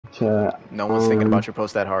No one's thinking about your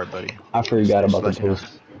post that hard, buddy. I forgot Just about the let you know.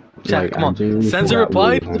 post. Chat, Like, come I on. genuinely Sensor forgot what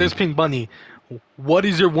replied, was there's Pink Bunny. What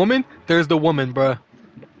is your woman? There's the woman, bruh.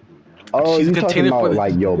 Oh, She's a you talking container for about the...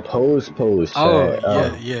 like your post Oh, chat.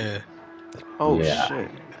 yeah, yeah. Oh Yeah.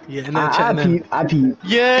 shit. Yeah, and then chat, and then... I peep.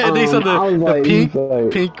 Yeah, and they saw I was the like, pink, he's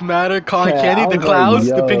like, pink matter, cotton chat, candy, I the was like, clouds,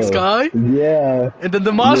 the pink yo, sky, yeah, and then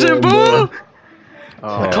the yeah, Majin bro. Buu!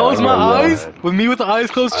 I Chat, close I was my like, yo. eyes, with me with the eyes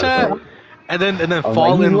closed, I was chat, like, and then I was like,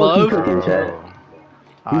 fall he's in low-key love. cooking, chat. Bro.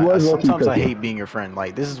 He was low-key Sometimes I cooking. hate being your friend.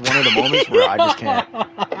 Like, this is one of the moments where I just can't.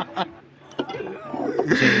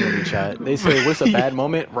 Genuinely, chat. They say, what's a bad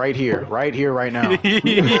moment? Right here, right now.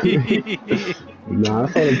 Nah, I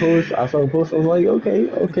saw the post. I was like,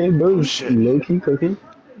 okay, bro, Oh is shit. low-key cooking.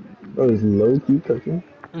 Bro, is low-key cooking.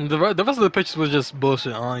 The rest of the pictures was just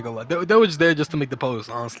bullshit. I ain't gonna lie. They were just there just to make the post.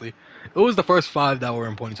 Honestly, it was the first 5 that were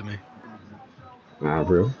important to me. Nah,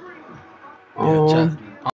 bro. Yeah, chat.